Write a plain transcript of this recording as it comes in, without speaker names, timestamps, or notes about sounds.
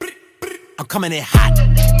I'm coming in hot.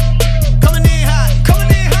 Coming in hot, coming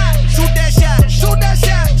in hot. Shoot that shot, shoot that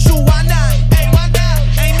shot. Shoot, why not? Hey, why not?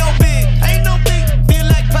 Ain't no big, ain't no big. Feel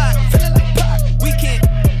like pop, feeling like pop. We can't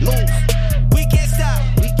lose, we can't stop,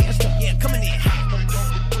 we can't stop. Yeah, coming in hot.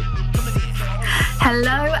 Coming in hot.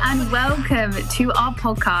 Hello and welcome to our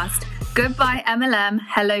podcast, Goodbye MLM,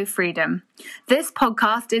 Hello Freedom. This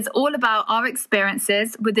podcast is all about our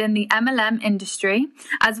experiences within the MLM industry,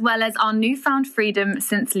 as well as our newfound freedom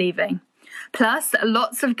since leaving. Plus,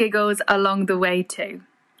 lots of giggles along the way too.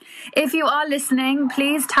 If you are listening,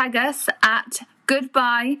 please tag us at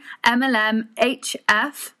Goodbye MLM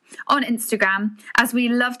HF on Instagram, as we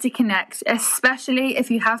love to connect, especially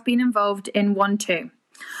if you have been involved in one too.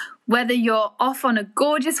 Whether you're off on a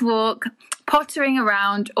gorgeous walk, pottering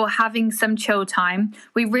around, or having some chill time,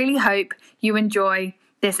 we really hope you enjoy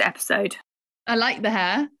this episode. I like the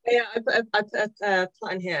hair. Yeah, I put a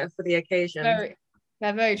plait here for the occasion.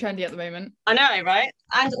 They're very trendy at the moment. I know, right?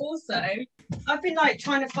 And also, I've been like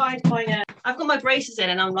trying to find my. I've got my braces in,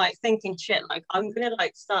 and I'm like thinking, shit, like I'm gonna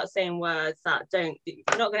like start saying words that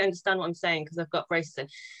you're not gonna understand what I'm saying because I've got braces in.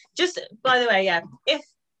 Just by the way, yeah,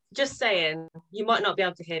 just saying, you might not be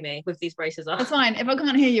able to hear me with these braces on. It's fine. If I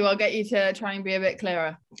can't hear you, I'll get you to try and be a bit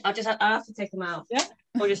clearer. I have to take them out. Yeah.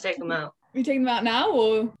 Or just take them out. Are you taking them out now,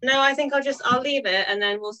 or? No, I think I'll leave it, and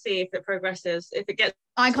then we'll see if it progresses. If it gets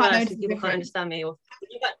I can't worse, notice people can't understand me, or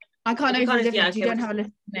I can't notice the difference. Yeah, okay, you don't have a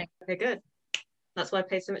listening. Okay, good. That's why I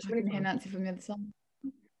paid so much money. I can hear Nancy from the other side.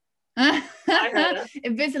 I heard her.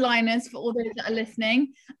 Invisaligners for all those that are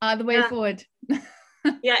listening. The way forward.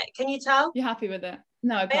 Yeah, can you tell? You're happy with it?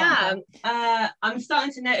 No, I can't. I'm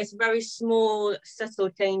starting to notice very small, subtle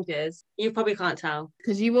changes. You probably can't tell.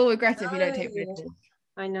 Because you will regret it if you don't take pictures.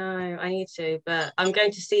 I know, I need to, but I'm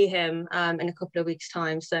going to see him in a couple of weeks'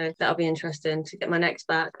 time, so that'll be interesting to get my necks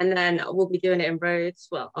back. And then we'll be doing it in Rhodes.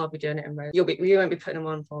 Well, I'll be doing it in Rhodes. You won't be putting them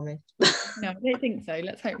on for me. No, I don't think so.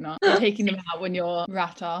 Let's hope not. You're taking them out when you're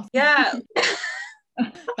rat ass. Yeah.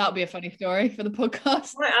 That'll be a funny story for the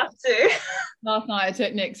podcast. Might have to. Last night I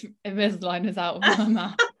took Nick's Invisaligners out of my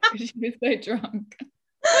mouth because she was so drunk.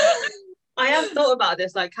 I have thought about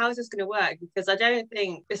this, like, how is this going to work? Because I don't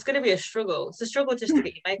think it's going to be a struggle. It's a struggle just to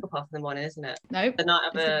get your makeup off in the morning, isn't it? Nope. The night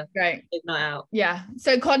of a great big night out. Yeah.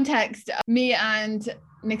 So context, me and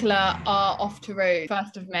Nicola are off to Rhodes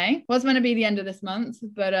 1st of May. Was meant to be the end of this month,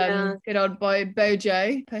 but good old boy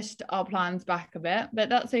Bojo pushed our plans back a bit, but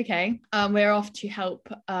that's okay. We're off to help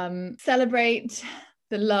celebrate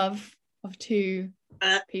the love of two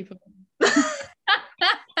people.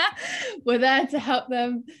 We're there to help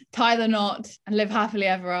them tie the knot and live happily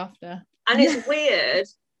ever after. And it's weird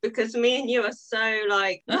because me and you are so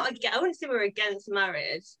like, I wouldn't say we're against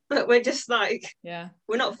marriage, but we're just like, yeah,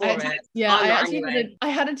 we're not for it. Yeah, I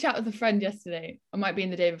had a chat with a friend yesterday. It might be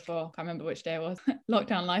in the day before. Can't remember which day it was.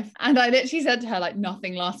 Lockdown life. And I literally said to her, like,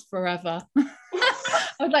 nothing lasts forever. I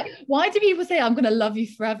was like, why do people say I'm going to love you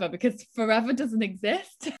forever? Because forever doesn't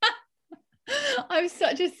exist. I'm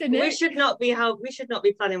such a cynic. We should not be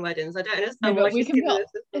planning weddings. I don't understand why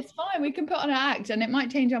it's fine, we can put on an act and it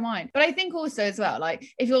might change our mind. But I think also as well, like,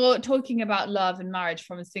 if you're talking about love and marriage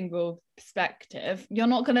from a single perspective, you're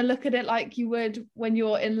not going to look at it like you would when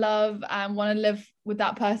you're in love and want to live with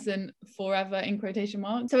that person forever, in quotation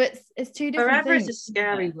marks. So it's two different forever things. Is a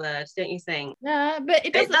scary word, don't you think? Yeah, but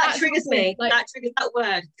it doesn't. That triggers me. Like, that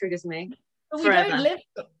word triggers me. We don't live.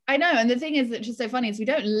 I know, and the thing is that's just so funny is we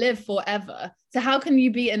don't live forever. So how can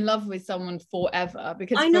you be in love with someone forever?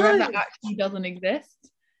 Because forever actually doesn't exist.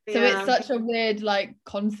 So it's such a weird like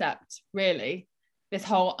concept, really. This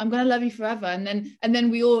whole I'm gonna love you forever, and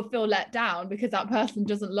then we all feel let down because that person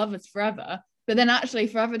doesn't love us forever. But then actually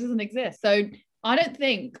forever doesn't exist. So I don't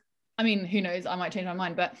think. I mean, who knows? I might change my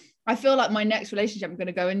mind, but I feel like my next relationship I'm going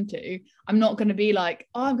to go into, I'm not going to be like,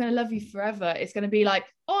 oh, I'm going to love you forever. It's going to be like,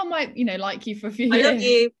 oh, I might, like you for a few years. I love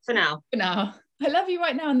you for now. For now. I love you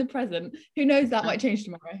right now in the present. Who knows? That might change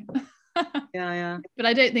tomorrow. Yeah. But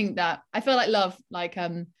I don't think that. I feel like love, like,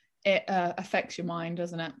 it affects your mind,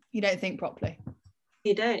 doesn't it? You don't think properly.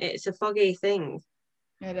 You don't. It's a foggy thing.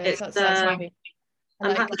 It is. That's happy.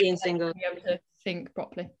 I'm happy being single. Be able to think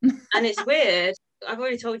properly. And it's weird. I've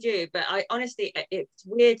already told you, but I honestly, it's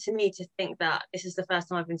weird to me to think that this is the first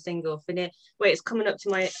time I've been single for it's coming up to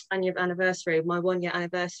my anniversary, my 1 year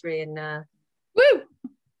anniversary in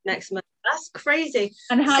next month. That's crazy.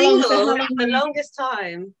 And how single long the longest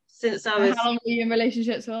time since I was. How long were you in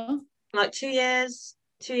relationships for? Like 2 years,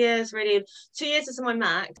 2 years, really. 2 years is my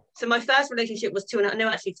max. So my first relationship was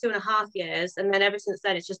 2.5 years, and then ever since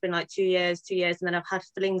then it's just been like 2 years, and then I've had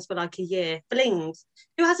flings for like a year. Flings.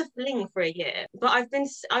 Who has a fling for a year? But I've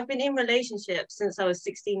been in relationships since I was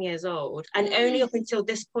 16 years old, and only up until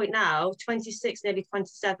this point now, 26, nearly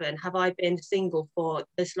 27, have I been single for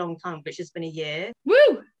this long time, which has been a year. Woo!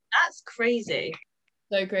 That's crazy.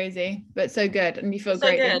 So crazy, but so good, and you feel So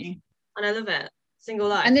great, good. don't you? And I love it. Single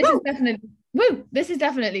life. And this is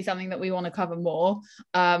definitely something that we want to cover more,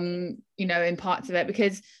 in parts of it,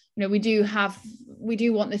 because we do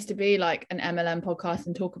want this to be like an MLM podcast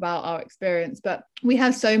and talk about our experience, but we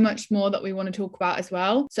have so much more that we want to talk about as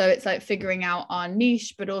well. So it's like figuring out our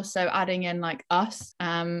niche, but also adding in like us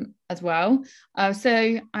as well.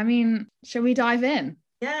 So I mean, shall we dive in?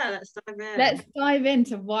 Yeah, let's dive in. Let's dive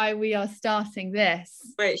into why we are starting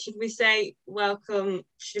this. Wait, should we say welcome?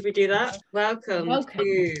 Should we do that? Welcome.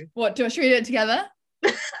 To... What, should we do it together?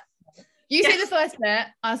 You say the first bit,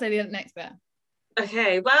 I'll say the next bit.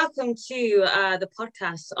 Okay, welcome to the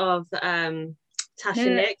podcast of Tash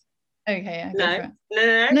and Nick. Okay, yeah.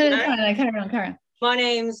 No, carry on. My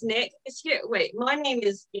name's Nick. My name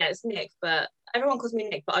is, it's Nick, but everyone calls me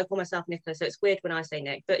Nick, but I call myself Nicola, so it's weird when I say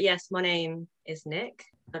Nick. But yes, my name is Nick.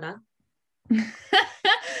 Hello.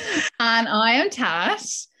 And I am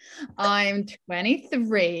Tash. I'm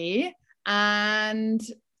 23, and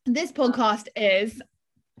this podcast is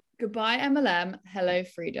Goodbye MLM, Hello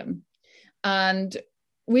Freedom. And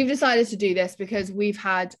we've decided to do this because we've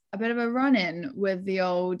had a bit of a run-in with the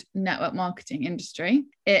old network marketing industry.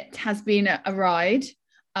 It has been a ride.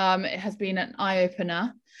 It has been an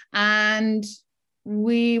eye-opener, and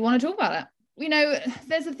we want to talk about it.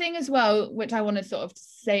 There's a thing as well, which I want to sort of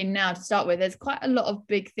say now to start with. There's quite a lot of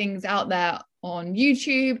big things out there on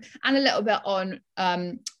YouTube and a little bit on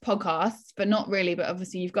podcasts, but not really. But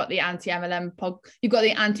obviously you've got the anti-MLM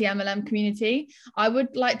community. I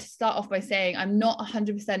would like to start off by saying I'm not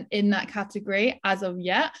 100% in that category as of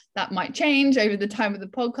yet. That might change over the time of the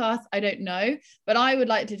podcast. I don't know, but I would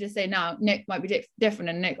like to just say now, Nick might be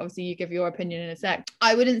different, and Nick, obviously you give your opinion in a sec.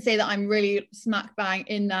 I wouldn't say that I'm really smack bang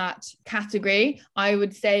in that category. I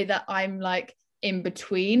would say that I'm like in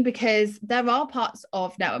between, because there are parts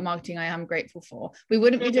of network marketing I am grateful for. We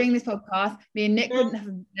wouldn't be doing this podcast. Me and Nick wouldn't have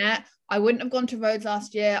met. I wouldn't have gone to Rhodes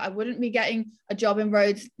last year. I wouldn't be getting a job in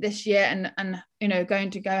Rhodes this year and going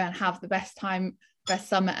to go and have the best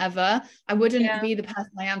summer ever. I wouldn't be the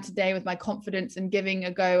person I am today with my confidence and giving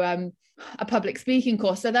a go a public speaking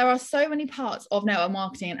course. So there are so many parts of network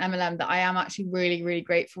marketing and MLM that I am actually really, really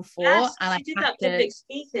grateful for. Yes, and you did that public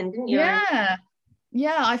speaking, didn't you?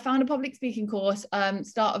 Yeah, I found a public speaking course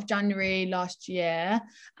start of January last year,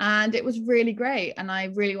 and it was really great, and I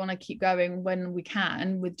really want to keep going when we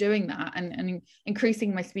can with doing that and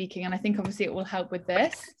increasing my speaking, and I think obviously it will help with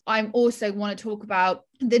this. I also want to talk about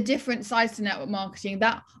the different sides to network marketing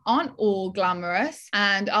that aren't all glamorous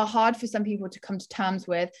and are hard for some people to come to terms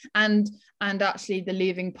with, and actually the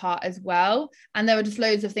leaving part as well. And there are just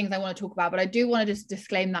loads of things I want to talk about, but I do want to just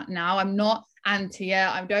disclaim that now. I'm not anti it.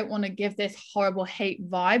 I don't want to give this horrible hate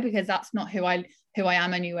vibe, because that's not who I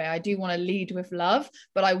am anyway. I do want to lead with love,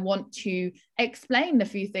 but I want to explain a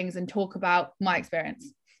few things and talk about my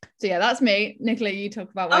experience. So yeah, that's me. Nicola, you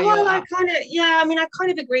talk about where you're at. I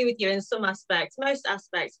kind of agree with you in some aspects, most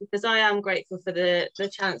aspects, because I am grateful for the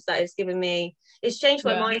chance that it's given me. It's changed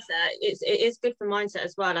my mindset. It is good for mindset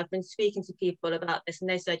as well. I've been speaking to people about this, and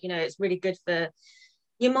they said, it's really good for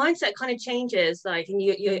your mindset. Kind of changes, like, and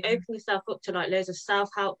you open yourself up to like loads of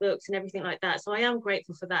self-help books and everything like that. So I am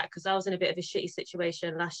grateful for that, because I was in a bit of a shitty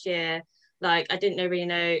situation last year. Like, I didn't really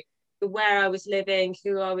know where I was living,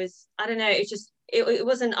 who I was. I don't know. It's just I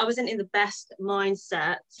wasn't in the best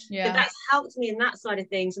mindset. But that's helped me in that side of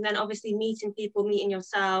things. And then obviously meeting people, meeting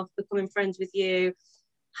yourself, becoming friends with you.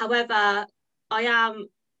 However, I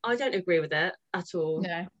don't agree with it at all.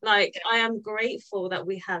 No. Like, I am grateful that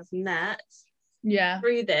we have met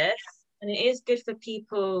through this, and it is good for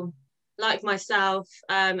people like myself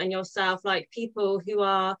and yourself, like people who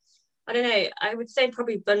are, I don't know, I would say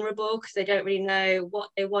probably vulnerable, because they don't really know what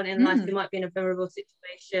they want in life. They might be in a vulnerable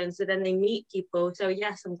situation, so then they meet people. So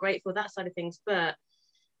yes, I'm grateful that side of things, but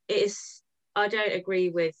I don't agree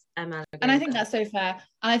with Emma. And I think that's so fair.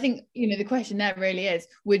 And I think, the question there really is,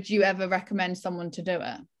 would you ever recommend someone to do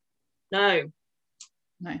it? No.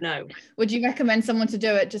 Would you recommend someone to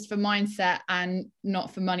do it just for mindset and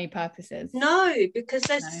not for money purposes? No, because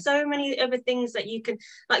there's so many other things that you can,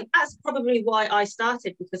 like, that's probably why I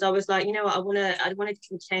started, because I was like, you know what, I wanted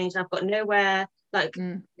to change. I've got nowhere, like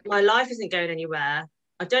my life isn't going anywhere.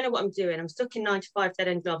 I don't know what I'm doing. I'm stuck in 9 to 5 dead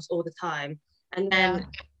end jobs all the time. And then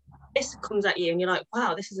this comes at you and you're like,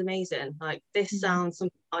 wow, this is amazing. Like this Mhm. sounds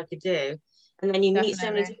something I could do. And then you meet so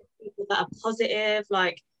many Definitely. people that are positive,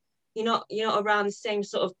 like you're not around the same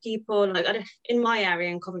sort of people. Like in my area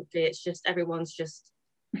in Coventry, it's just everyone's just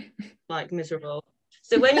like miserable.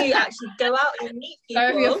 So when you actually go out and meet So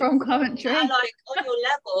if you're people from that Coventry. are like on your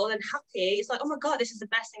level and happy, it's like, oh my God, this is the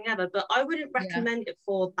best thing ever. But I wouldn't Yeah. recommend it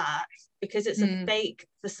for that, because it's a fake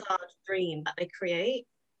facade dream that they create.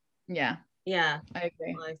 Yeah, Yeah, I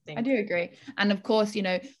agree. I I think. do agree. And of course, you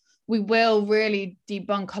know, we will really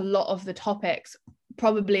debunk a lot of the topics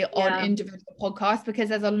probably on Yeah. individual podcasts, because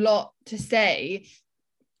there's a lot to say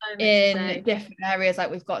So much to in say. different areas. Like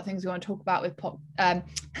we've got things we want to talk about with I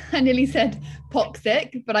nearly said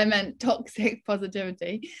toxic, but I meant toxic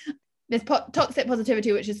positivity. There's toxic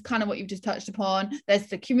positivity, which is kind of what you've just touched upon. There's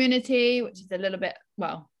the community, which is a little bit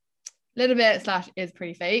 / is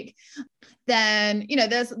pretty fake. Then, you know,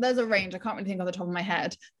 there's a range. I can't really think off the top of my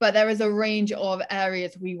head, but there is a range of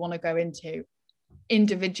areas we want to go into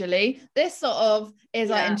individually. This sort of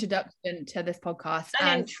is our introduction to this podcast.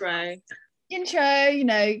 An intro, you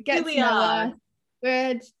know, get to know us.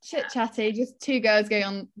 We're chit chatty, just two girls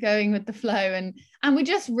going with the flow, and we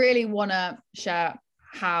just really want to share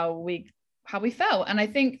how we felt. And I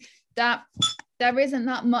think that there isn't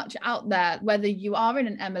that much out there, whether you are in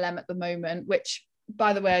an MLM at the moment, which,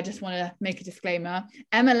 by the way, I just want to make a disclaimer.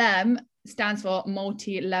 MLM stands for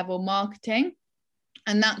multi-level marketing,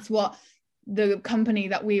 and that's what the company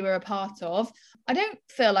that we were a part of. I don't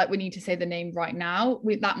feel like we need to say the name right now.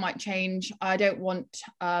 That might change. I don't want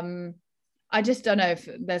I just don't know if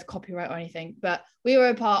there's copyright or anything, but we were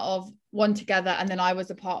a part of one together, and then I was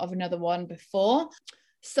a part of another one before.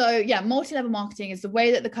 So yeah, multi-level marketing is the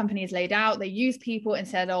way that the company is laid out. They use people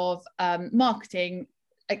instead of marketing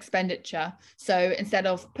expenditure. So instead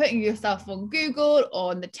of putting yourself on Google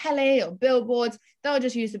or on the telly or billboards, they'll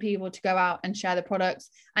just use the people to go out and share the products,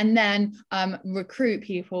 and then recruit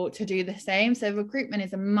people to do the same. So recruitment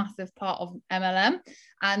is a massive part of MLM,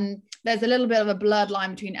 and there's a little bit of a blurred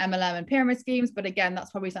line between MLM and pyramid schemes, but again,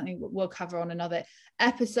 that's probably something we'll cover on another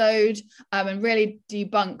episode, and really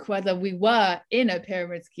debunk whether we were in a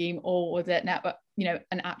pyramid scheme or was it network, you know,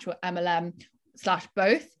 an actual MLM /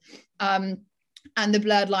 both. And the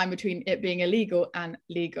blurred line between it being illegal and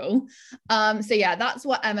legal. So yeah, that's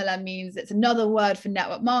what MLM means. It's another word for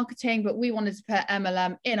network marketing, but we wanted to put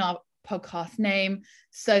MLM in our podcast name,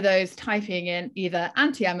 so those typing in either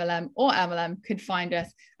anti-MLM or MLM could find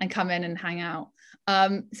us and come in and hang out.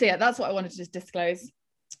 So yeah, that's what I wanted to just disclose.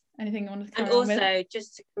 Anything you want to carry on with? And also,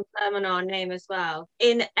 just to confirm on our name as well,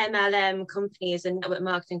 in MLM companies and network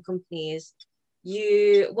marketing companies,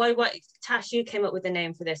 Tash, you came up with the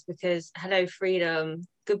name for this, because Hello Freedom,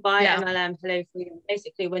 goodbye MLM, Hello Freedom.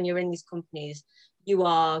 Basically, when you're in these companies, you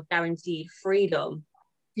are guaranteed freedom.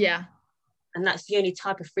 Yeah. And that's the only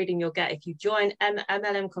type of freedom you'll get. If you join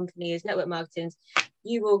MLM companies, network marketing,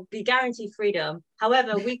 you will be guaranteed freedom.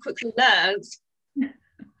 However, we quickly learned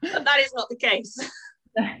that is not the case.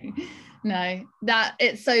 No, that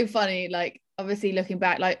it's so funny. Like, obviously looking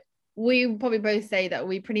back, like we probably both say that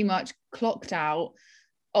we pretty much clocked out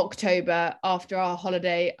October after our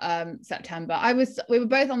holiday, September. We were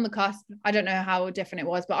both on the cusp. I don't know how different it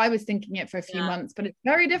was, but I was thinking it for a few months, but it's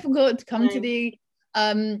very difficult to come to the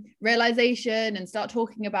realization and start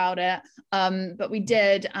talking about it. But we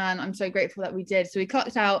did, and I'm so grateful that we did. So we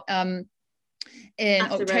clocked out in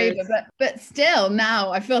October, but still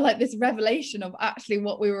now I feel like this revelation of actually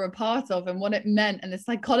what we were a part of and what it meant and the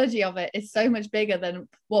psychology of it is so much bigger than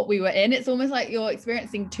what we were in. It's almost like you're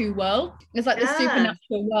experiencing two worlds. It's like the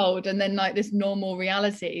supernatural world and then like this normal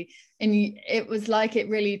reality, and it was like it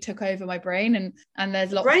really took over my brain, and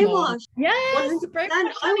there's lots more. Yeah, 100%.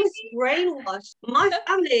 I was brainwashed. My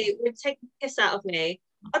family would take the piss out of me.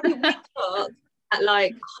 I'd be waking up at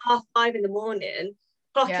like 5:30 in the morning,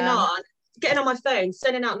 clocking on, getting on my phone,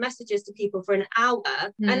 sending out messages to people for an hour,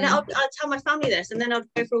 and then I'd tell my family this, and then I'd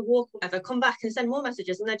go for a walk or whatever, come back and send more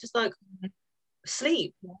messages, and they're just like,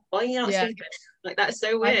 sleep. Why are you not sleeping? Like, that's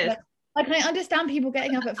so weird. Like, I understand people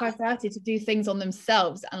getting up at 5:30 to do things on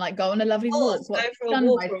themselves and like go on a lovely walk, go for a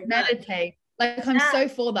walk, meditate. Like, I'm so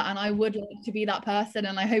for that, and I would like to be that person,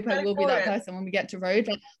 and I hope I will be that person when we get to road.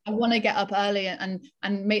 Like, I want to get up early and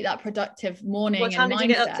make that productive morning. What time did you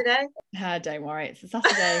get up today? Don't worry, it's a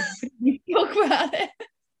Saturday. We talk about it.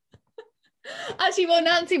 Actually, well,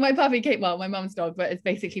 Nancy, my puppy, came. Well, my mum's dog, but it's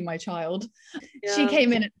basically my child. Yeah. She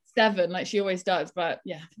came in at 7, like she always does. But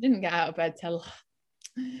yeah, didn't get out of bed till.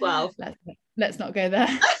 Well, let's not go there.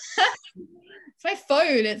 It's my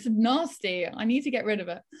phone. It's nasty. I need to get rid of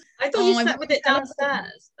it. I thought you slept with it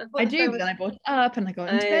downstairs. I do, but then I brought it up and I got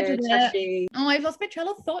into bed with it. Oh, I've lost my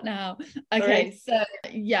trail of thought now. Okay, so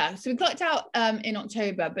yeah, so we clocked out in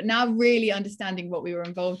October, but now really understanding what we were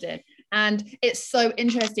involved in. And it's so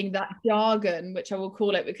interesting, that jargon, which I will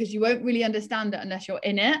call it, because you won't really understand it unless you're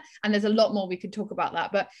in it. And there's a lot more we could talk about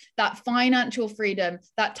that. But that financial freedom,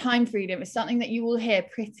 that time freedom is something that you will hear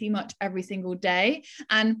pretty much every single day.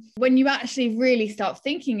 And when you actually really start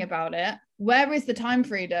thinking about it, where is the time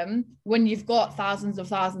freedom when you've got thousands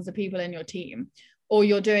of people in your team, or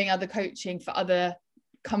you're doing other coaching for other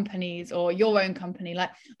companies or your own company? Like,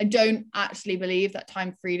 I don't actually believe that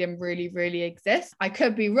time freedom really exists. I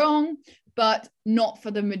could be wrong, but not for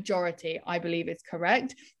the majority. I believe it's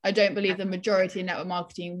correct. I don't believe the majority in network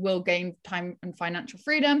marketing will gain time and financial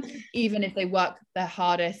freedom, even if they work their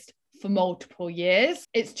hardest for multiple years.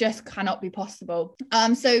 It's just cannot be possible.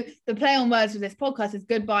 So the play on words with this podcast is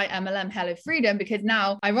goodbye MLM, hello freedom, because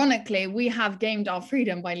now, ironically, we have gained our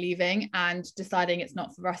freedom by leaving and deciding it's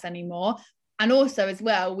not for us anymore. And also as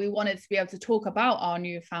well, we wanted to be able to talk about our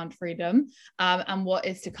newfound freedom and what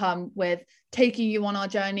is to come with taking you on our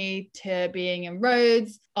journey to being in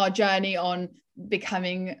Rhodes, our journey on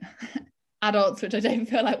becoming adults, which I don't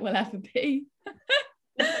feel like we'll ever be.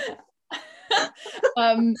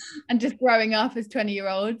 And just growing up as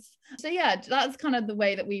 20-year-olds. So yeah, that's kind of the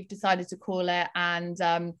way that we've decided to call it. And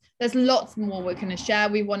there's lots more we're going to share.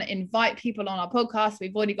 We want to invite people on our podcast.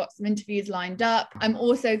 We've already got some interviews lined up. I'm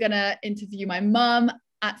also going to interview my mum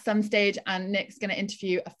at some stage, and Nick's going to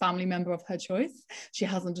interview a family member of her choice. She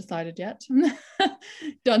hasn't decided yet.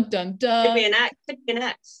 Dun dun dun. Could be an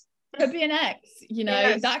ex. Could be an ex, you know,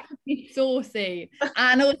 yes. That could be saucy.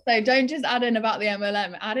 And also, don't just add in about the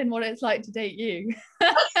MLM, add in what it's like to date you.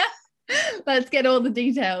 Let's get all the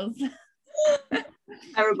details.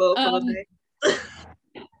 Terrible, probably.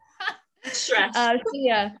 Stress. So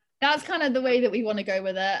yeah, that's kind of the way that we want to go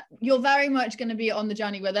with it. You're very much going to be on the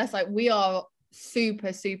journey with us. Like, we are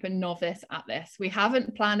super novice at this. We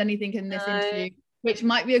haven't planned anything in this interview, which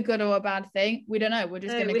might be a good or a bad thing. We don't know. We're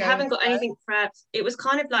just going to go. We haven't got anything prepped. It was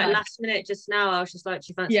kind of like last minute just now. I was just like, do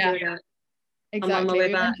you fancy doing it? Exactly. I'm on my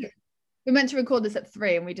way back. We meant to record this at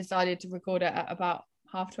 3 and we decided to record it at about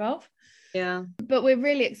 12:30. Yeah. But we're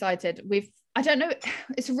really excited. I don't know,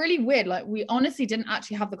 it's really weird. Like, we honestly didn't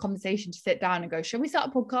actually have the conversation to sit down and go, should we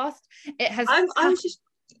start a podcast? It has. I was just,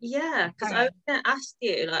 because I was going to ask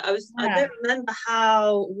you, like, I don't remember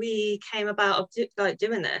how we came about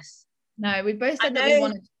doing this. No, we both said that we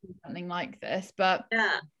wanted to do something like this, but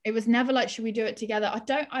it was never like, should we do it together?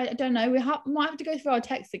 I don't know. We might have to go through our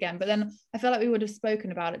texts again, but then I feel like we would have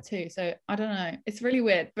spoken about it too. So I don't know. It's really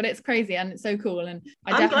weird, but it's crazy and it's so cool. And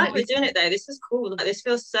I'm glad we're doing it though. This is cool. Like, this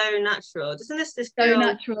feels so natural. Doesn't this feel so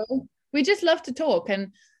natural? We just love to talk,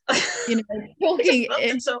 and you know, talking.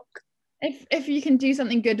 If you can do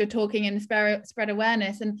something good with talking and spread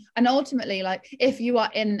awareness, and ultimately, like, if you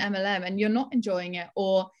are in MLM and you're not enjoying it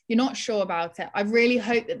or you're not sure about it, I really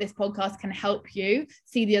hope that this podcast can help you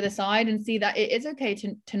see the other side and see that it is okay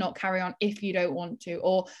to not carry on if you don't want to,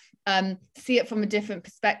 or see it from a different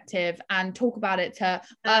perspective and talk about it to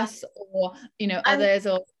us or, you know, others,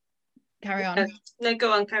 or carry on. No,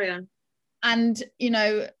 go on, carry on. And, you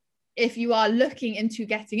know, if you are looking into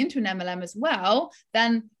getting into an MLM as well,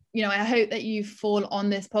 then, you know, I hope that you fall on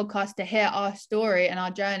this podcast to hear our story and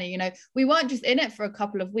our journey. You know, we weren't just in it for a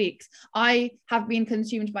couple of weeks. I have been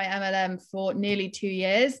consumed by MLM for nearly 2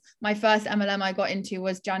 years. My first MLM I got into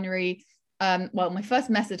was January. My first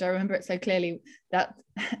message, I remember it so clearly, that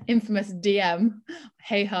infamous DM,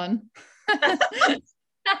 hey hun.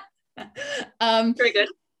 Very good.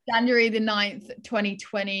 January the 9th,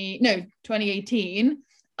 2018,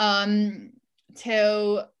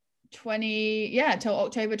 till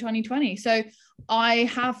October 2020. So I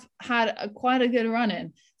have had quite a good run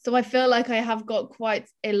in. So I feel like I have got quite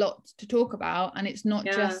a lot to talk about, and it's not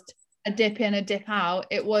just a dip in, a dip out.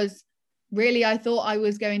 It was really, I thought I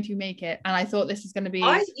was going to make it, and I thought this was going to be.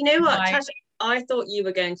 You know what, Tasha, I thought you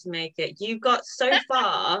were going to make it. You got so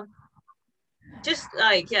far. Just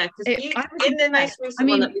like, because in the most recent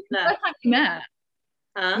one that we played. The first time we met.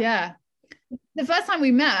 Yeah. The first time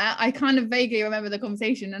we met, I kind of vaguely remember the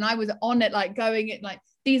conversation, and I was on it, like, going it, like,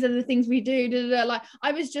 these are the things we do. Like,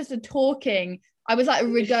 I was just I was like a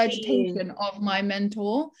regurgitation of my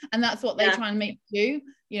mentor, and that's what they try and make you do,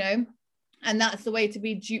 you know. And that's the way to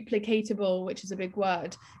be duplicatable, which is a big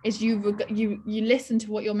word, is you listen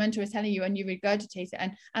to what your mentor is telling you and you regurgitate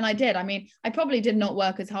it. And I did. I mean, I probably did not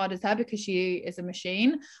work as hard as her because she is a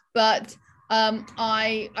machine, but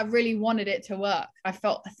I really wanted it to work. I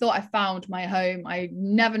thought I found my home. I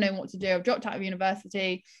never know what to do. I've dropped out of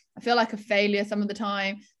university. I feel like a failure some of the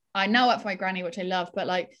time. I now work for my granny, which I love, but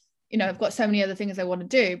like, you know, I've got so many other things I want to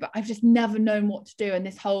do, but I've just never known what to do. And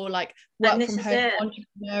this whole like work from home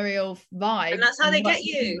entrepreneurial vibe. And that's how they get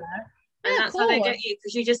you. And that's how they get you,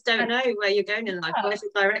 because you just don't know where you're going in life. Where's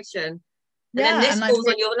your direction? And then this falls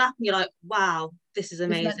on your lap and you're like, wow, this is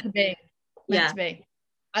amazing. It's meant to be. Meant to be.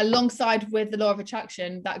 Alongside with the law of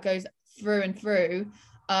attraction that goes through and through,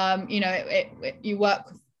 you know, you work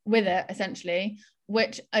with it essentially,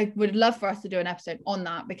 which I would love for us to do an episode on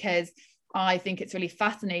that, because I think it's really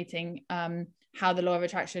fascinating how the law of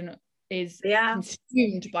attraction is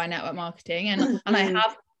consumed by network marketing, and I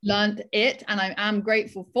have learned it, and I am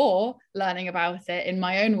grateful for learning about it in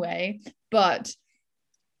my own way. But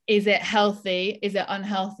is it healthy? Is it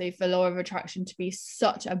unhealthy for law of attraction to be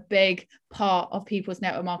such a big part of people's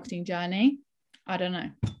network marketing journey? I don't know.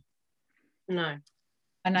 No.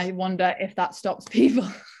 And I wonder if that stops people.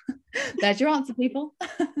 There's your answer, people.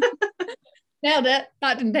 Nailed it.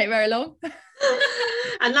 That didn't take very long.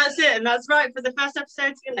 And that's it. And that's right for the first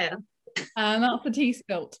episode together. And that's the tea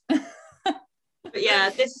spilt. But yeah,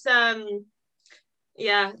 this I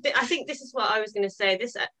think this is what I was going to say.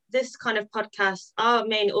 This kind of podcast, our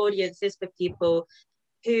main audience is for people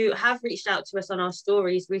who have reached out to us on our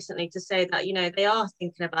stories recently to say that, you know, they are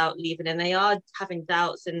thinking about leaving and they are having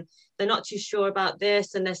doubts and they're not too sure about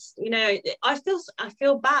this and this. You know, I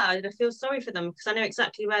feel bad. I feel sorry for them because I know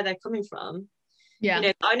exactly where they're coming from. Yeah, you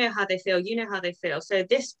know, I know how they feel. You know how they feel. So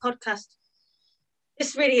this podcast,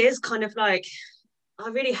 this really is kind of like, I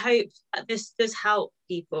really hope that this does help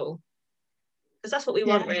people, because that's what we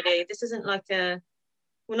want, really. This isn't like we're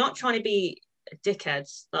not trying to be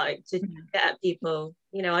dickheads, like to get at people.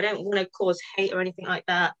 You know, I don't want to cause hate or anything like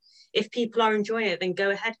that. If people are enjoying it, then go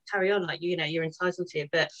ahead, carry on, like, you know, you're entitled to.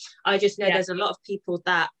 But I just know there's a lot of people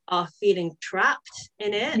that are feeling trapped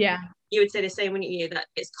in it. Yeah, you would say the same, wouldn't you? That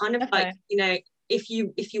it's kind of like, you know, if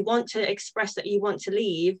you want to express that you want to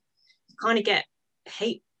leave, you kind of get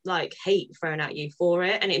hate thrown at you for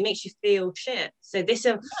it, and it makes you feel shit. So this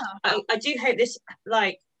I do hope this,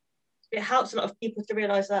 like, it helps a lot of people to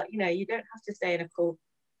realize that, you know, you don't have to stay in a cult.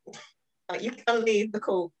 Like, you can leave the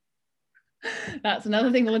cult. That's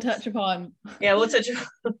another thing we'll touch upon. Yeah, we'll touch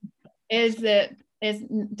upon.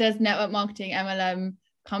 Does network marketing MLM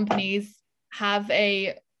companies have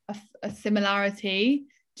a similarity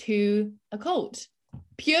to a cult,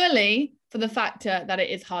 purely for the factor that it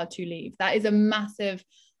is hard to leave? That is a massive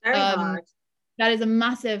hard. That is a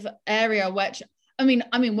massive area, which I mean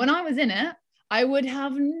when I was in it, I would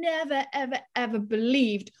have never ever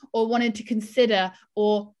believed or wanted to consider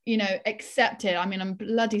or, you know, accepted. I mean, I'm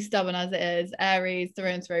bloody stubborn as it is, Aries through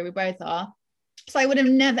and through, we both are. So I would have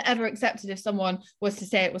never ever accepted if someone was to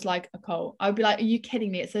say it was like a cult. I would be like, are you kidding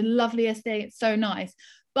me? It's the loveliest thing, it's so nice.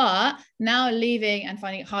 But now leaving and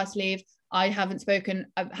finding it hard to leave, I haven't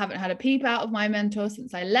had a peep out of my mentor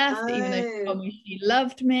since I left, even though she told me she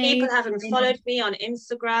loved me. People haven't followed me on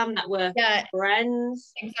Instagram that were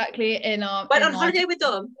friends. Exactly. Went on holiday with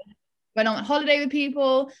them. Went on holiday with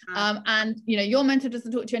people. And, you know, your mentor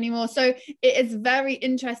doesn't talk to you anymore. So it is very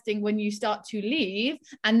interesting when you start to leave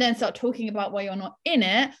and then start talking about why you're not in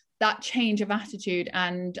it, that change of attitude.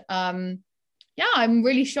 And I'm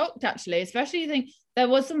really shocked, actually, especially think there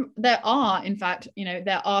are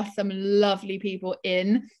some lovely people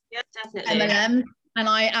in MLM, and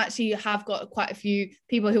I actually have got quite a few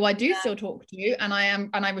people who I do still talk to, and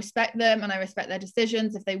I respect them and I respect their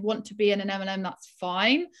decisions. If they want to be in an MLM, that's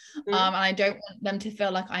fine. And I don't want them to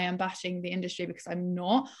feel like I am bashing the industry, because I'm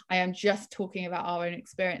not. I am just talking about our own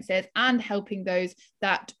experiences and helping those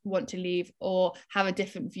that want to leave or have a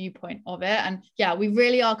different viewpoint of it. And we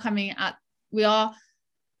really are coming at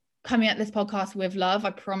this podcast with love,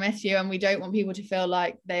 I promise you, and we don't want people to feel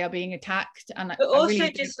like they are being attacked. And but also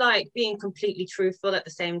really just like being completely truthful at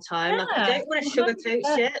the same time. Like, I don't want to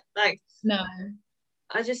sugarcoat shit. Like, no,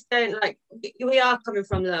 I just don't. Like, we are coming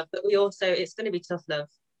from love, but we also, it's going to be tough love.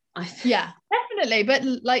 Yeah, definitely. But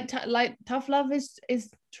like tough love is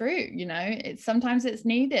true. You know, sometimes it's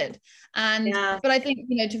needed. And but I think,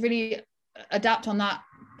 you know, to really adapt on that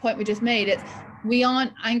point we just made, we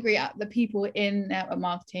aren't angry at the people in network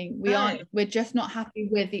marketing. We're just not happy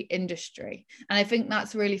with the industry. And I think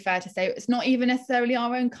that's really fair to say. It's not even necessarily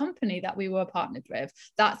our own company that we were partnered with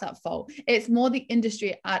that's at fault. It's more the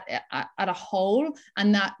industry at a whole,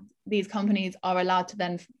 and that these companies are allowed to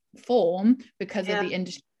then form because of the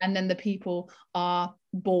industry, and then the people are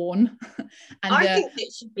born. And I think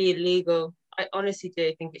it should be illegal. I honestly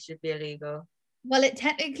do think it should be illegal. Well, it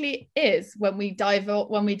technically is when we dive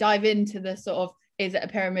into the sort of, is it a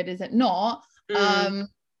pyramid, is it not?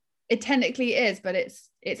 It technically is, but it's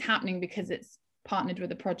happening because it's partnered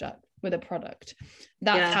with a product.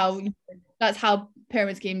 That's how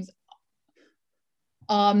pyramid schemes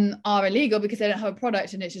are illegal, because they don't have a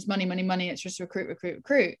product and it's just money. It's just recruit.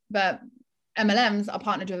 But MLMs are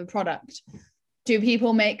partnered with a product. Do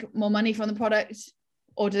people make more money from the product,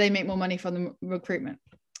 or do they make more money from the recruitment?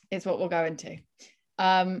 Is what we'll go into.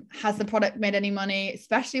 Has the product made any money,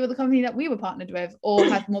 especially with the company that we were partnered with, or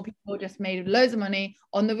have more people just made loads of money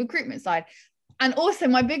on the recruitment side? And also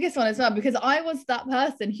my biggest one as well, because I was that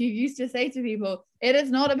person who used to say to people, it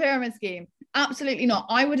is not a pyramid scheme. Absolutely not.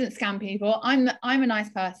 I wouldn't scam people. I'm a nice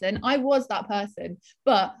person. I was that person.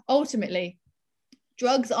 But ultimately,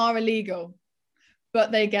 drugs are illegal,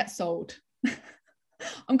 but they get sold.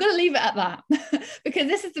 I'm going to leave it at that because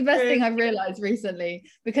this is the best thing I've realized recently,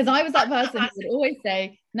 because I was that person who would always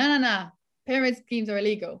say, no, pyramid schemes are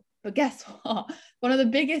illegal. But guess what? One of the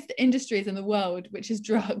biggest industries in the world, which is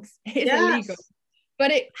drugs, is illegal. But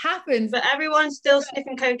it happens. But everyone's still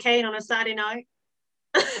sniffing cocaine on a Saturday night.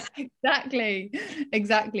 Exactly.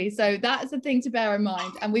 So that's the thing to bear in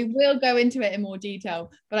mind. And we will go into it in more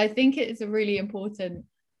detail. But I think it is a really important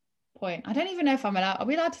point. I don't even know if I'm allowed. Are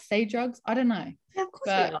we allowed to say drugs? I don't know. Yeah, of course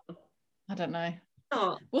we are. I don't know.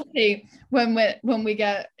 Oh. We'll see when we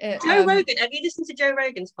get it. Joe Rogan. Have you listened to Joe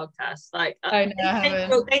Rogan's podcast? Like, oh no, I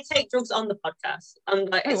haven't. They take drugs on the podcast. I'm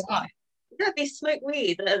like, oh, wow. They smoke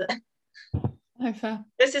weed. Oh, fair.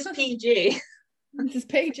 This is PG. This is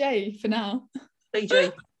PG for now.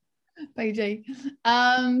 PG. PG.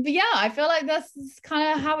 But yeah, I feel like that's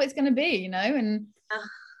kind of how it's going to be, and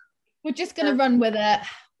we're just going to run with it.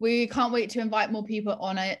 We can't wait to invite more people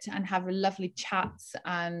on it and have lovely chats.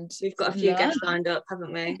 And we've got a few guests lined up,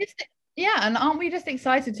 haven't we? And aren't we just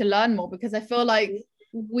excited to learn more? Because I feel like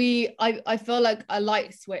I feel like a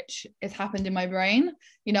light switch has happened in my brain.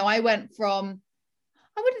 I went from,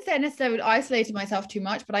 I wouldn't say I necessarily isolated myself too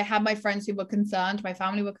much, but I had my friends who were concerned, my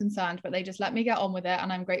family were concerned, but they just let me get on with it.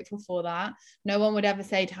 And I'm grateful for that. No one would ever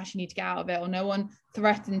say, Tash, you need to get out of it, or no one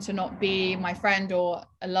threatened to not be my friend or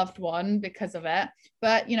a loved one because of it.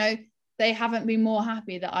 But, they haven't been more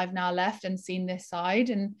happy that I've now left and seen this side.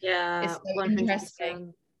 And it's so 100%.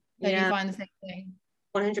 Interesting that you find the same thing.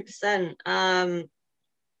 100%.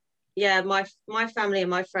 Yeah, my family and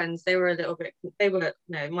my friends, my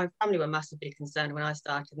family were massively concerned when I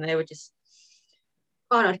started, and they were just,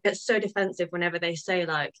 I'd get so defensive whenever they say,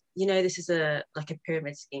 like, this is a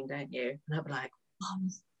pyramid scheme, don't you? And I'd be like,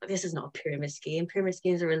 this is not a pyramid scheme. Pyramid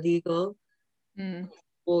schemes are illegal.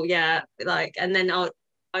 Well, yeah, and then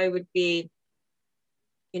I would be,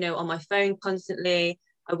 on my phone constantly.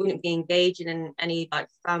 I wouldn't be engaging in any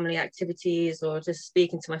family activities or just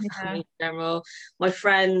speaking to my family in general. My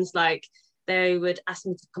friends, they would ask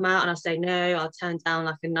me to come out and I'll say no. I'll turn down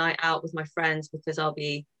a night out with my friends because I'll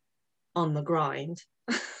be on the grind.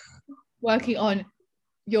 Working on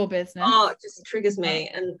your business. Oh, it just triggers me.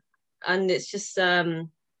 And it's just,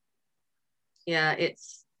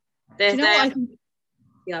 it's, Karen.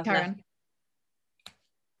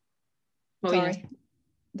 Sorry.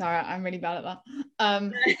 Dara, I'm really bad at that.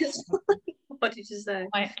 What did you say?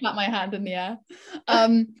 I clap my hand in the air.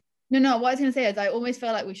 No, what I was going to say is I almost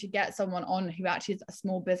feel like we should get someone on who actually is a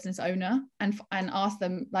small business owner and ask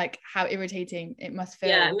them how irritating it must feel.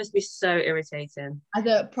 Yeah, it must be so irritating. As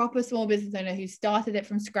a proper small business owner who started it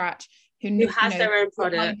from scratch, who has their own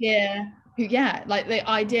product. The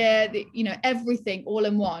idea that, everything all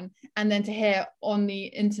in one, and then to hear on the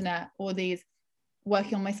internet all these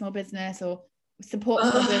working on my small business or support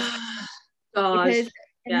small business. Because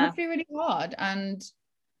it must be really hard, and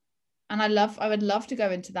I would love to go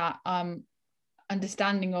into that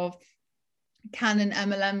understanding of, can an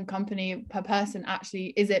MLM company per person actually,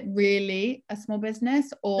 is it really a small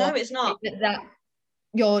business, or no, it's not, is it that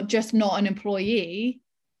you're just not an employee,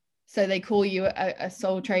 so they call you a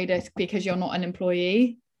sole trader because you're not an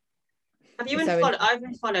employee? I've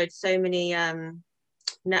been followed so many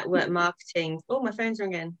network marketing. Oh, my phone's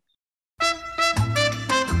ringing.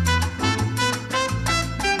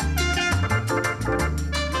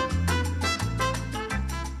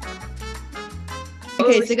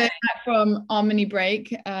 Okay, so going back from our mini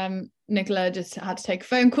break, Nicola just had to take a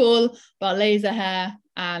phone call about laser hair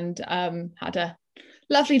and had a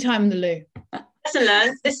lovely time in the loo. Lesson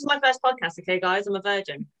learned. This is my first podcast, okay, guys? I'm a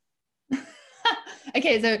virgin.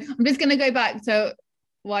 Okay, so I'm just going to go back to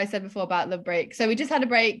what I said before about the break. So we just had a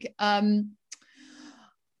break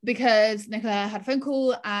because Nicola had a phone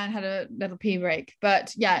call and had a little pee break.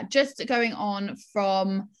 But yeah, just going on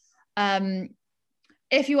from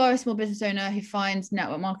if you are a small business owner who finds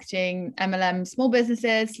network marketing, MLM, small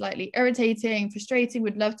businesses slightly irritating, frustrating,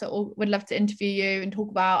 would love to interview you and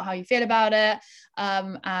talk about how you feel about it,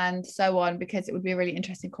 and so on, because it would be a really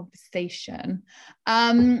interesting conversation.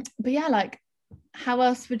 But yeah, like, how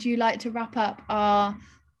else would you like to wrap up our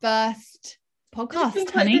first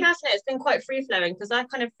podcast, honey? It's been quite free flowing, because I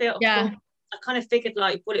kind of figured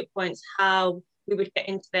like bullet points how we would get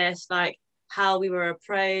into this, like how we were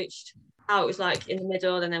approached, how it was like in the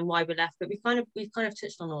middle, and then why we left. But we've kind of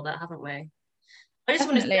touched on all that, haven't we? I just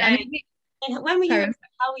want to say, how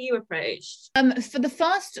were you approached? For the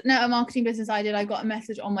first network marketing business I did, I got a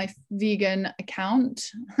message on my vegan account.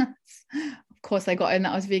 Of course I got in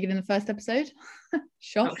that I was vegan in the first episode.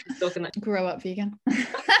 Shock. Grow up vegan.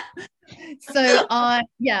 So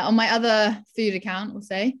on my other food account, we'll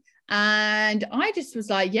say, and I just was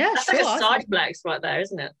like, yeah, that's sure. Like a side flex right there,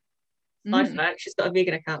 isn't it? Side flex. She's got a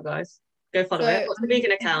vegan account, guys. Go follow it. What's the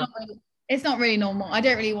vegan account? It's not really normal. I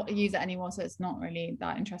don't really use it anymore, so it's not really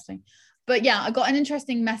that interesting. But yeah, I got an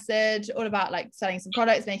interesting message all about like selling some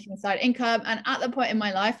products, making a side income. And at the point in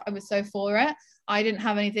my life, I was so for it. I didn't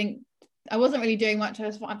have anything. I wasn't really doing much.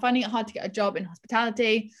 I'm finding it hard to get a job in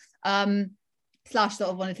hospitality. Sort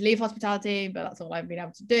of wanted to leave hospitality, but that's all I've been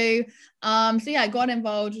able to do. So yeah, I got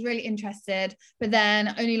involved, was really interested, but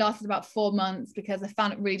then only lasted about 4 months because I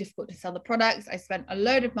found it really difficult to sell the products. I spent a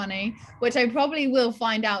load of money, which I probably will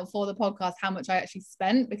find out for the podcast how much I actually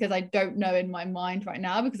spent, because I don't know in my mind right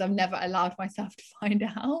now, because I've never allowed myself to find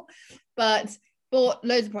out. But bought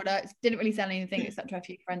loads of products, didn't really sell anything except to a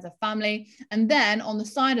few friends or family. And then on the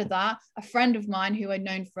side of that, a friend of mine who I'd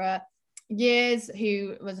known for years,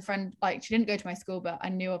 who was a friend, like she didn't go to my school, but I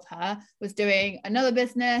knew of her, was doing another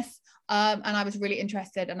business, and I was really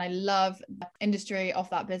interested, and I love the industry of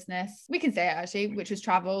that business. We can say it actually, which was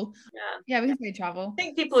travel. Yeah, we can say travel. I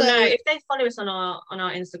think people know, if they follow us on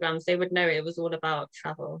our Instagrams, they would know it was all about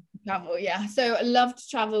travel. Yeah. So I loved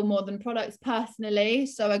travel more than products personally,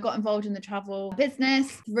 so I got involved in the travel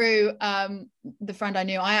business through the friend I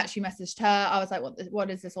knew. I actually messaged her. I was like, what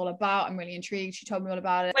is this all about? I'm really intrigued. She told me all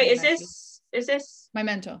about it. Wait, is this my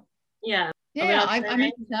mentor? Yeah. I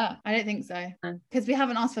messaged her. I don't think so, because we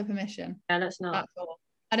haven't asked for permission. Yeah, let's not. That's all.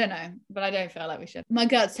 I don't know, but I don't feel like we should. My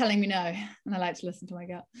gut's telling me no, and I like to listen to my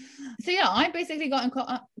gut. So yeah, I basically got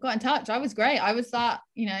in touch. I was great. I was that,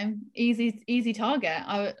 easy target.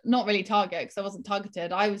 I not really target, because I wasn't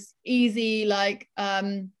targeted. I was easy, like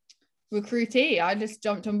recruitee. I just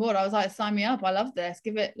jumped on board. I was like, sign me up. I love this.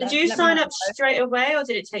 Did you sign up straight away, or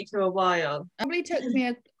did it take you a while? It probably took me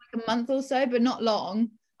a month or so, but not long.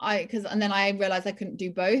 And then I realized I couldn't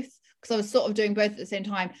do both, because I was sort of doing both at the same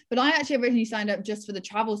time. But I actually originally signed up just for the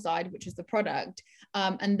travel side, which is the product,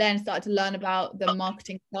 and then started to learn about the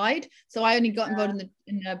marketing side. So I only got involved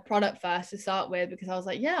in the product first to start with, because I was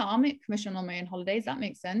like, yeah, I'll make commission on my own holidays. That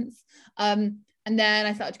makes sense. And then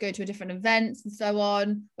I started to go to different events and so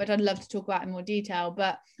on, which I'd love to talk about in more detail.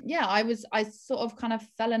 But yeah, I sort of kind of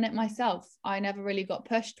fell in it myself. I never really got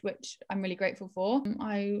pushed, which I'm really grateful for.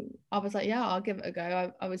 I was like, yeah, I'll give it a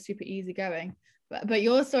go. I was super easygoing. But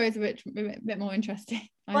your story is a bit more interesting.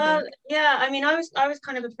 Well, yeah, I mean, I was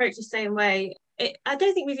kind of approached the same way. I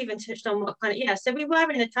don't think we've even touched on what kind of, so we were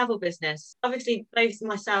in the travel business. Obviously, both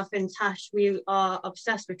myself and Tash, we are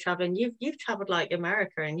obsessed with traveling. You've traveled like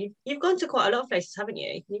America, and you've gone to quite a lot of places, haven't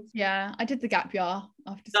you? Yeah, I did the gap year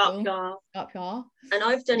after school. Gap year. And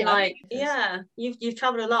I've done you've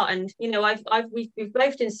traveled a lot, and we've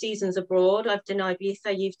both done seasons abroad. I've done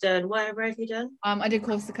Ibiza. You've done where have you done? I did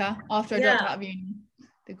Corsica after I dropped out of uni.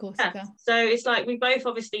 Yeah. So it's like we both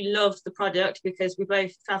obviously loved the product, because we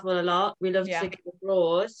both travel a lot. We love to go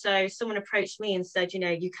abroad. So someone approached me and said,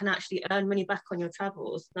 you can actually earn money back on your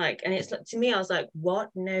travels. Like, and it's like, to me, I was like,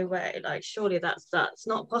 what? No way. Like, surely that's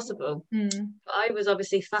not possible. But I was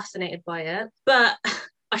obviously fascinated by it. But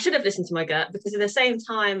I should have listened to my gut, because at the same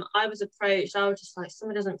time I was approached, I was just like,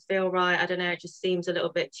 something doesn't feel right. I don't know. It just seems a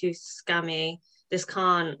little bit too scammy. This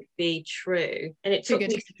can't be true. And it took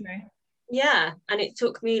me. Yeah, and it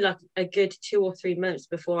took me like a good 2 or 3 months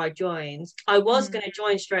before I joined. I was going to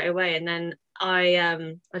join straight away, and then I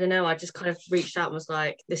don't know, I just kind of reached out and was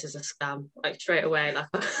like, this is a scam, like straight away. Like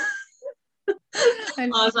I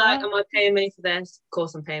was like, am I paying money for this? Of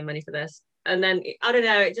course I'm paying money for this. And then I don't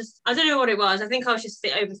know, I don't know what it was. I think I was just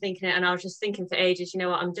overthinking it, and I was just thinking for ages,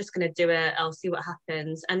 I'm just going to do it. I'll see what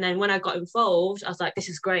happens. And then when I got involved, I was like, this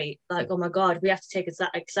is great. Like, oh my God, we have to take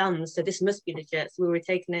exams. So this must be legit. So we were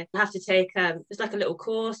taking it. You have to take, it's like a little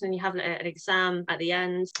course, and you have an exam at the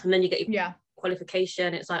end, and then you get your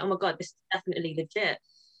qualification. It's like, oh my God, this is definitely legit.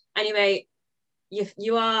 Anyway,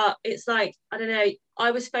 you are, it's like, I don't know,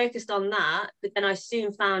 I was focused on that, but then I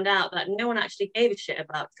soon found out that no one actually gave a shit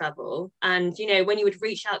about travel. And, you know, when you would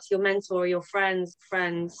reach out to your mentor or your friends,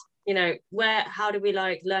 you know, how do we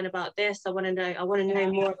like learn about this? I want to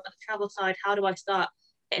know more about the travel side. How do I start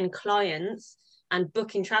getting clients and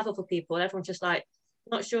booking travel for people? And everyone's just like,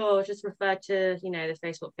 not sure, just refer to, you know, the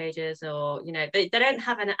Facebook pages, or, you know, they don't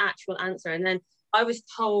have an actual answer. And then I was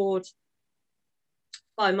told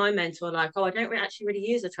by my mentor, like, oh, I don't actually really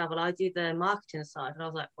use the travel, I do the marketing side. And I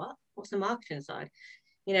was like, what's the marketing side?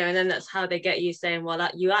 You know, and then that's how they get you saying, well,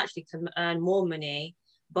 that you actually can earn more money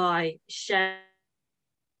by sharing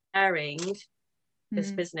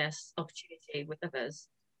this business opportunity with others.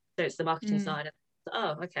 So it's the marketing side.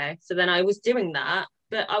 Oh, okay. So then I was doing that,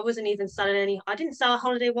 but I wasn't even selling I didn't sell a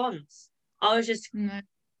holiday once. I was just what's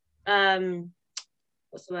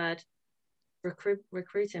the word,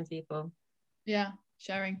 recruiting people.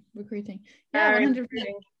 Recruiting. 100%.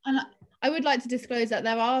 And I would like to disclose that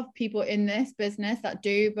there are people in this business that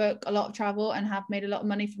do book a lot of travel and have made a lot of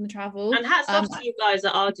money from the travel. And hats off to you guys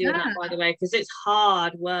that are doing that, by the way, because it's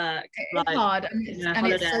hard work. It's hard, and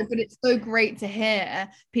it's so great to hear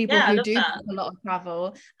people who do book a lot of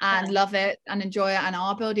travel and love it and enjoy it and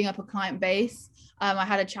are building up a client base. I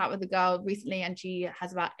had a chat with a girl recently, and she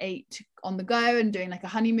has about 8 on the go and doing like a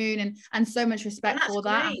honeymoon, and so much respect for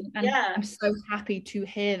that. And I'm so happy to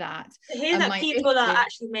hear that. To hear that people are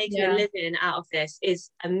actually making a living out of this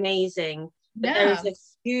is amazing. But there is a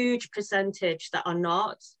huge percentage that are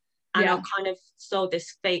not, and are kind of sold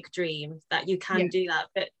this fake dream that you can do that,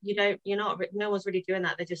 but no one's really doing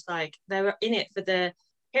that. They're just like, they're in it for the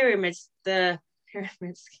pyramid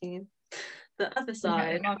scheme. The other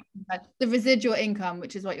side, the residual income,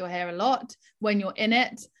 which is what you'll hear a lot when you're in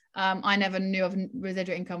it. I never knew of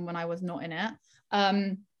residual income when I was not in it,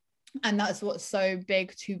 and that's what's so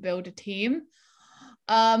big to build a team.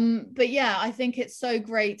 But yeah, I think it's so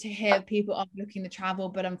great to hear people are booking the travel,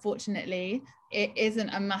 but unfortunately it isn't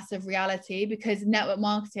a massive reality, because network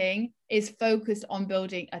marketing is focused on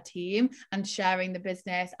building a team and sharing the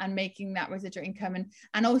business and making that residual income.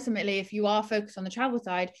 And ultimately, if you are focused on the travel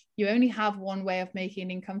side, you only have one way of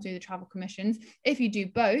making income through the travel commissions. If you do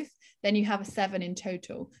both, then you have a 7 in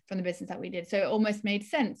total from the business that we did. So it almost made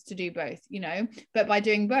sense to do both, you know, but by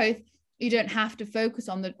doing both, you don't have to focus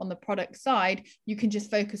on the product side. You can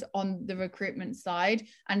just focus on the recruitment side.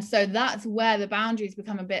 And so that's where the boundaries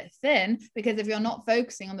become a bit thin, because if you're not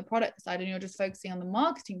focusing on the product side and you're just focusing on the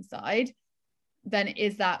marketing side, then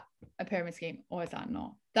is that a pyramid scheme or is that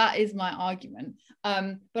not? That is my argument.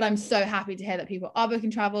 But I'm so happy to hear that people are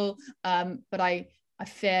booking travel. But I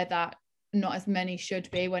fear that not as many should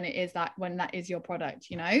be when that is your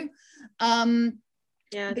product, you know?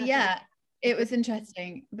 But yeah, it was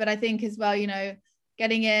interesting. But I think as well, you know,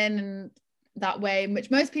 getting in and that way in which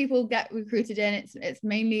most people get recruited in, it's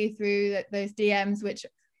mainly through those DMs, which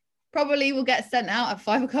probably will get sent out at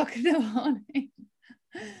 5 o'clock in the morning.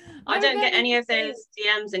 I don't get any of those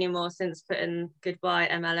DMs anymore since putting goodbye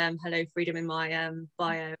MLM hello freedom in my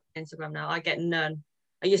bio on Instagram. Now I get none.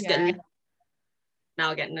 I used to get none.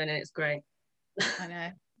 Now I get none, and it's great. I know.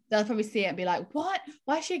 They'll probably see it and be like, what?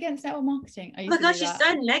 Why is she against network marketing? Oh my gosh, she's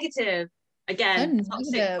so negative. Again,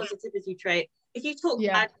 toxic positivity trait. If you talk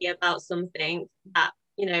badly about something that,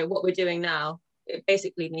 you know, what we're doing now, it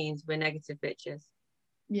basically means we're negative bitches.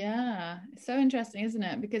 Yeah, it's so interesting, isn't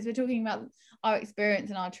it? Because we're talking about our experience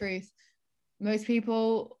and our truth. Most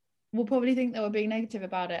people will probably think that we're being negative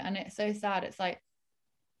about it, and it's so sad. It's like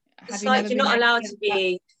you're not allowed to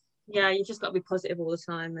be. Yeah, you just got to be positive all the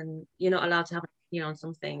time, and you're not allowed to have an opinion on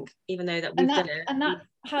something, even though that we've done it. And that's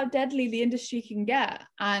how deadly the industry can get.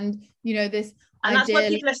 And you know, this. And that's why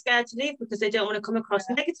people are scared to leave, because they don't want to come across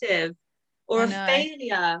negative or a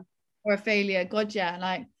failure. Or a failure. God, yeah,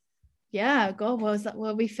 like. Yeah, God,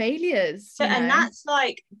 were we failures? And that's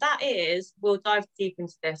like, we'll dive deep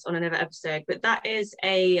into this on another episode, but that is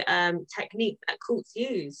a technique that cults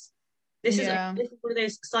use. This is one of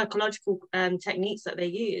those psychological techniques that they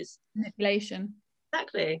use. Manipulation.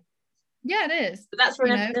 Exactly. Yeah, it is. But that's for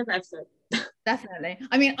another episode. Definitely.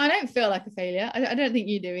 I mean, I don't feel like a failure. I don't think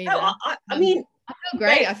you do either. No, I mean, I feel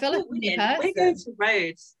great. I feel like we're going to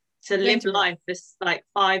Rhodes to live life this like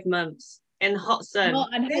 5 months. In the hot sun,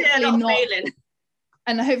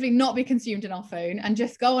 and hopefully not be consumed in our phone, and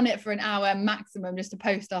just go on it for an hour maximum just to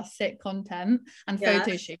post our sick content and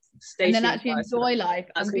photo shoots, and then actually enjoy life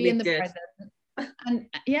and be in the present. And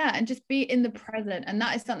and just be in the present. And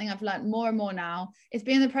that is something I've learned more and more now, is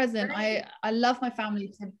be in the present. I love my family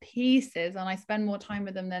to pieces, and I spend more time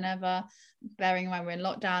with them than ever, bearing in mind we're in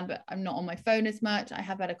lockdown, but I'm not on my phone as much. I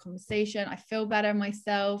have better conversation. I feel better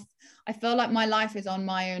myself. I feel like my life is on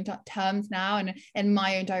my own terms now, and in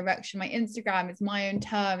my own direction. My Instagram is my own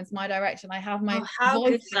terms, my direction. I have my how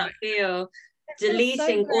good does that feel?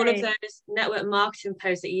 Deleting all of those network marketing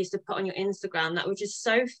posts that you used to put on your Instagram that were just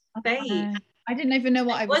so fake. I didn't even know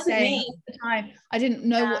what I was saying at the time. I didn't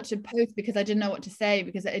know what to post because I didn't know what to say,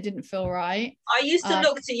 because it didn't feel right. I used to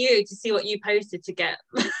look to you to see what you posted to get.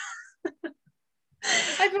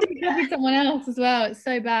 I probably copied someone else as well. It's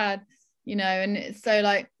so bad, you know. And it's so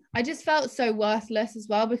like, I just felt so worthless as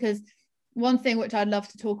well, because one thing which I'd love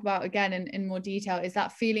to talk about again in more detail is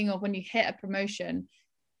that feeling of when you hit a promotion,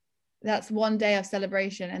 that's one day of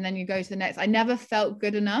celebration and then you go to the next. I never felt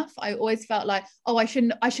good enough. I always felt like, oh, I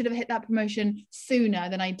should have hit that promotion sooner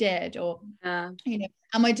than I did, or you know,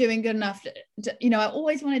 am I doing good enough you know, I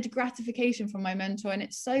always wanted gratification from my mentor, and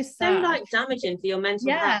it's so sad. So like damaging for your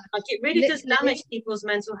mental health. Like it really does damage people's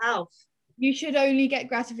mental health. You should only get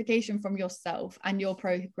gratification from yourself and your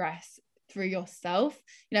progress through yourself.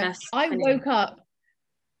 You know, I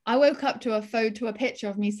woke up to a picture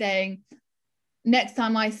of me saying, next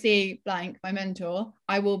time I see blank, my mentor,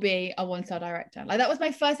 I will be a 1-star director. Like that was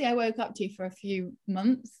my first thing I woke up to for a few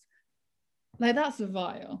months. Like that's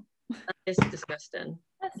vile. That is disgusting.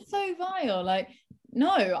 That's so vile. Like, no,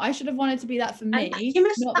 I should have wanted to be that for me. And you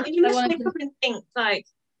must wake up and think like,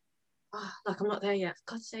 oh, like I'm not there yet.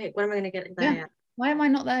 For God's sake, when am I going to get there yet? Why am I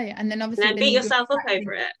not there yet? And then obviously beat yourself up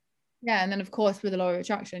over it. Yeah, and then of course with the law of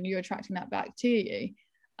attraction, you're attracting that back to you.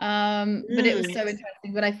 But it was so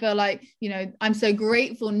interesting. But I feel like, you know, I'm so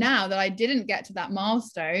grateful now that I didn't get to that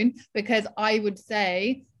milestone, because I would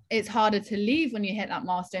say it's harder to leave when you hit that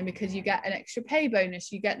milestone, because you get an extra pay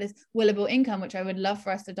bonus, you get this willable income, which I would love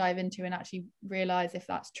for us to dive into and actually realize if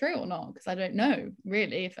that's true or not, because I don't know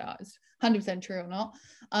really if that's 100% true or not.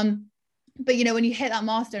 But you know, when you hit that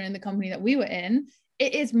milestone in the company that we were in,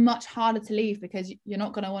 it is much harder to leave, because you're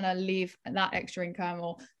not going to want to leave that extra income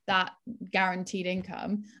or that guaranteed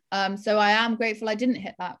income. So I am grateful I didn't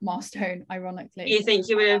hit that milestone, ironically. You think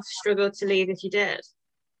you would have struggled to leave if you did?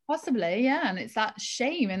 Possibly, yeah. And it's that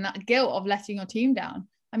shame and that guilt of letting your team down.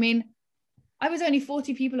 I mean, I was only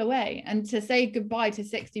 40 people away, and to say goodbye to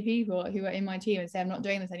 60 people who were in my team and say I'm not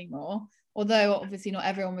doing this anymore, although obviously not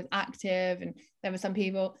everyone was active and there were some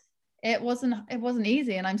people, it wasn't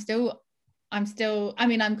easy. And I'm still, I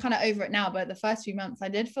mean, I'm kind of over it now, but the first few months I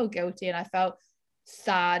did feel guilty, and I felt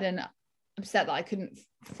sad and upset that I couldn't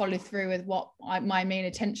follow through with what my main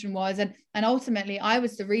intention was. And ultimately I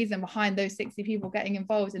was the reason behind those 60 people getting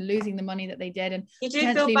involved and losing the money that they did. And you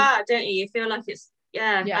do feel bad, don't you? You feel like it's,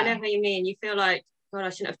 I know what you mean. You feel like, God, I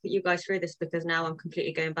shouldn't have put you guys through this, because now I'm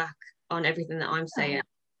completely going back on everything that I'm saying.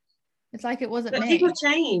 It's like it wasn't but me. People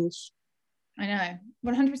change. I know,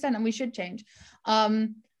 100%, and we should change.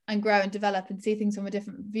 And grow and develop and see things from a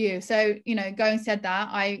different view. So, you know, going said that,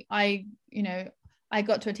 I you know, I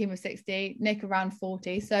got to a team of 60, Nick around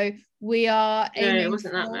 40. So we are aiming. No, it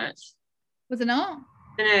wasn't that much. Was it not?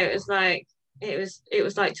 No, it was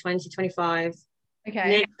like 20, 25. Okay.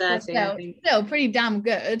 Nick 30. Still pretty damn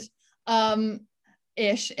good.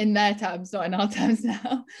 Ish in their terms, not in our terms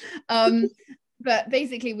now. But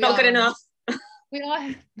basically not good enough. We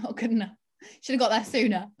are not good enough. Should have got there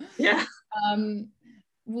sooner. Yeah.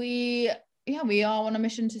 We are on a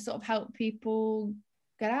mission to sort of help people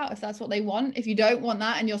get out if that's what they want. If you don't want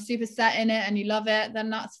that and you're super set in it and you love it,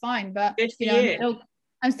 then that's fine. But good for you.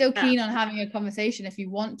 I'm still keen on having a conversation if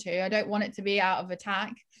you want to. I don't want it to be out of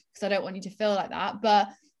attack, because I don't want you to feel like that. But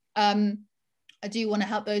I do want to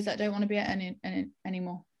help those that don't want to be at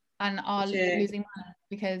anymore and are losing money,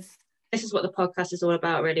 because this is what the podcast is all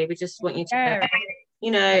about, really. We just want you to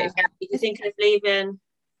you know, if you're thinking of leaving,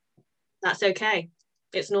 that's okay.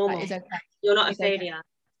 It's normal. That is okay. You're not a failure.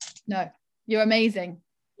 Okay. No, you're amazing.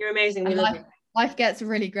 You're amazing. We love you. Life gets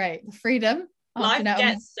really great. The freedom. Life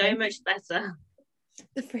gets so much better.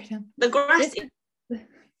 The freedom. The grass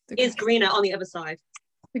is greener on the other side.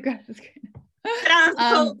 The grass is greener.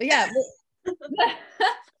 Yeah.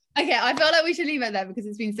 Okay, I feel like we should leave it there, because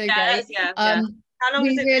it's been so great. Yeah. How long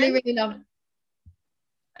has it been? Really love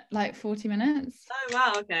like 40 minutes. Oh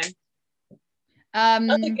wow, okay.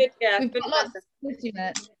 Good, yeah.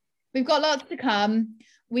 We've got lots to come.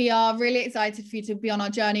 We are really excited for you to be on our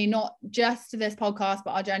journey, not just to this podcast,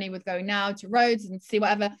 but our journey with Going Now to Rhodes, and see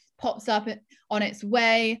whatever pops up on its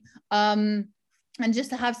way. And just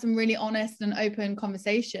to have some really honest and open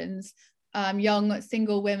conversations. Young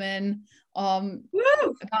single women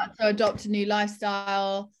about to adopt a new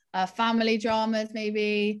lifestyle, family dramas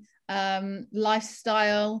maybe,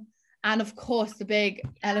 lifestyle, and of course the big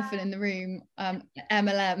elephant in the room,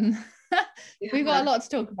 MLM. We've got a lot to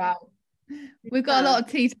talk about. We've got a lot of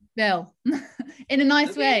tea to spill in a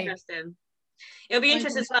nice way. Interesting. It'll be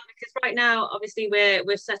interesting as well, because right now obviously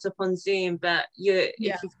we're set up on Zoom, but if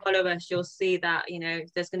you follow us, you'll see that, you know,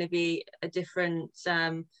 there's going to be a different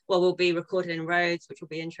we'll be recorded in Rhodes, which will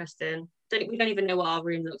be interesting. We don't even know what our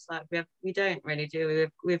room looks like. We don't really do.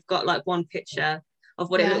 We've got like one picture of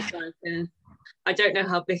what it looks like, and I don't know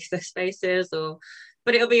how big the space is,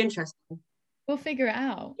 but it'll be interesting. We'll figure it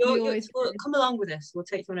out. We'll come along with us. We'll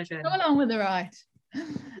take you on a journey. Come along with the ride.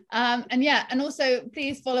 And also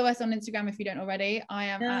please follow us on Instagram if you don't already. I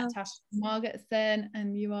am at Tasha Margetson,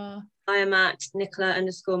 and you are? I am at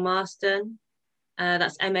Nicola_Marston.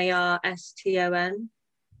 That's Marston.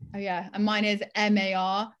 Oh yeah, and mine is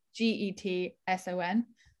Margetson.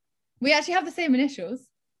 We actually have the same initials.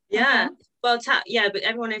 Yeah. Well, but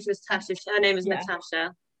everyone knows her as Tasha. Her name is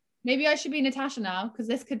Natasha. Maybe I should be Natasha now, because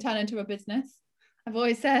this could turn into a business. I've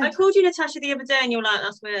always said. I called you Natasha the other day, and you were like,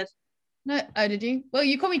 "That's weird." No, did you? Well,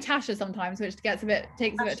 you call me Tasha sometimes, which takes a bit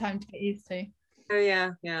of time to get used to. Oh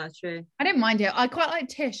yeah, true. I don't mind it. I quite like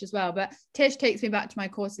Tish as well, but Tish takes me back to my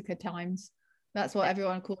Corsica times. That's what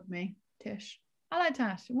everyone called me, Tish. I like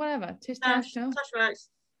Tash, whatever. Tish. Tash works.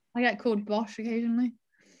 I get called Bosh occasionally.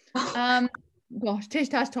 Bosh, Tish,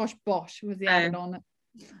 Tash, Tosh, Bosh was the added on it.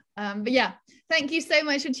 But yeah, thank you so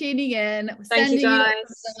much for tuning in. Thank you guys.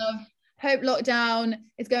 Hope lockdown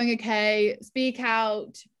is going okay. Speak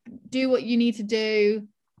out, do what you need to do.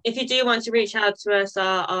 If you do want to reach out to us,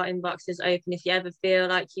 our inbox is open. If you ever feel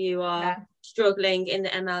like you are struggling in the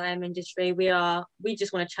MLM industry, we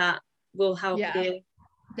just want to chat. We'll help you.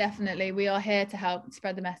 Definitely, we are here to help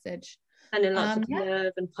spread the message. Sending lots of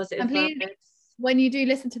love and positive vibes. When you do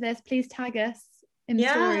listen to this, please tag us in the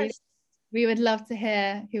stories. We would love to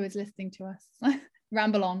hear who is listening to us.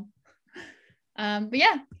 Ramble on. But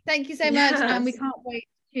yeah, thank you so much, and we can't wait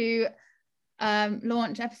to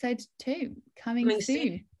launch episode 2 coming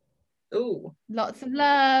soon. Ooh, lots of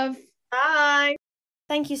love. Bye.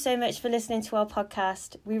 Thank you so much for listening to our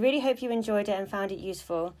podcast. We really hope you enjoyed it and found it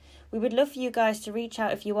useful. We would love for you guys to reach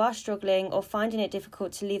out if you are struggling or finding it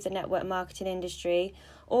difficult to leave the network marketing industry,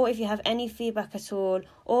 or if you have any feedback at all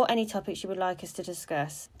or any topics you would like us to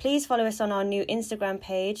discuss. Please follow us on our new Instagram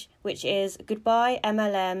page, which is Goodbye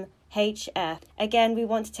MLM HF. Again, we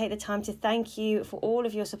want to take the time to thank you for all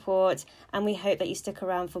of your support, and we hope that you stick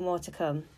around for more to come.